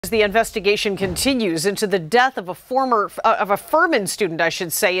As the investigation continues into the death of a Furman student, I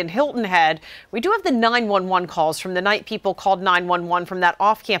should say, in Hilton Head, we do have the 911 calls from the night people called 911 from that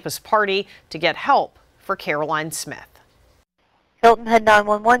off-campus party to get help for Caroline Smith. Hilton Head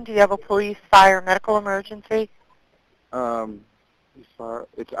 911, do you have a police, fire, medical emergency? I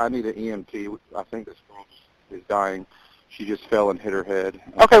need an EMT. I think this girl is dying. She just fell and hit her head.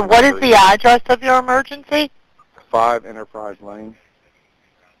 Okay, what is the address of your emergency? 5 Enterprise Lane.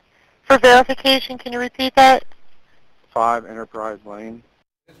 For verification, can you repeat that? 5 Enterprise Lane.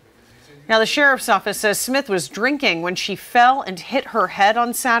 Now, the sheriff's office says Smith was drinking when she fell and hit her head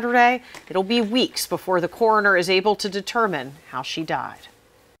on Saturday. It'll be weeks before the coroner is able to determine how she died.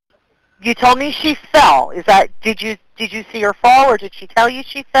 You told me she fell. Is that, did you see her fall, or did she tell you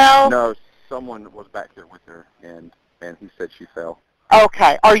she fell? No, someone was back there with her, and he said she fell.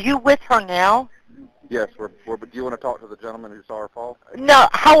 Okay. Are you with her now? Yes, do you want to talk to the gentleman who saw her fall? No.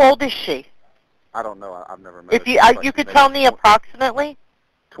 How old is she? I don't know. I've never met If her. you could tell me approximately?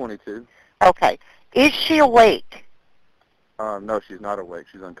 22. Okay. Is she awake? No, she's not awake.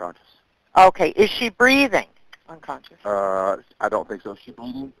 She's unconscious. Okay. Is she breathing? Unconscious. I don't think so. Is she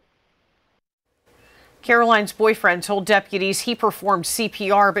breathing? Caroline's boyfriend told deputies he performed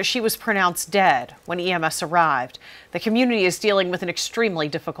CPR, but she was pronounced dead when EMS arrived. The community is dealing with an extremely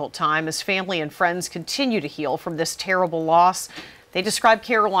difficult time as family and friends continue to heal from this terrible loss. They describe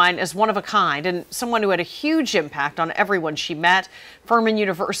Caroline as one of a kind and someone who had a huge impact on everyone she met. Furman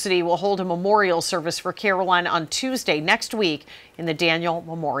University will hold a memorial service for Caroline on Tuesday next week in the Daniel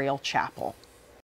Memorial Chapel.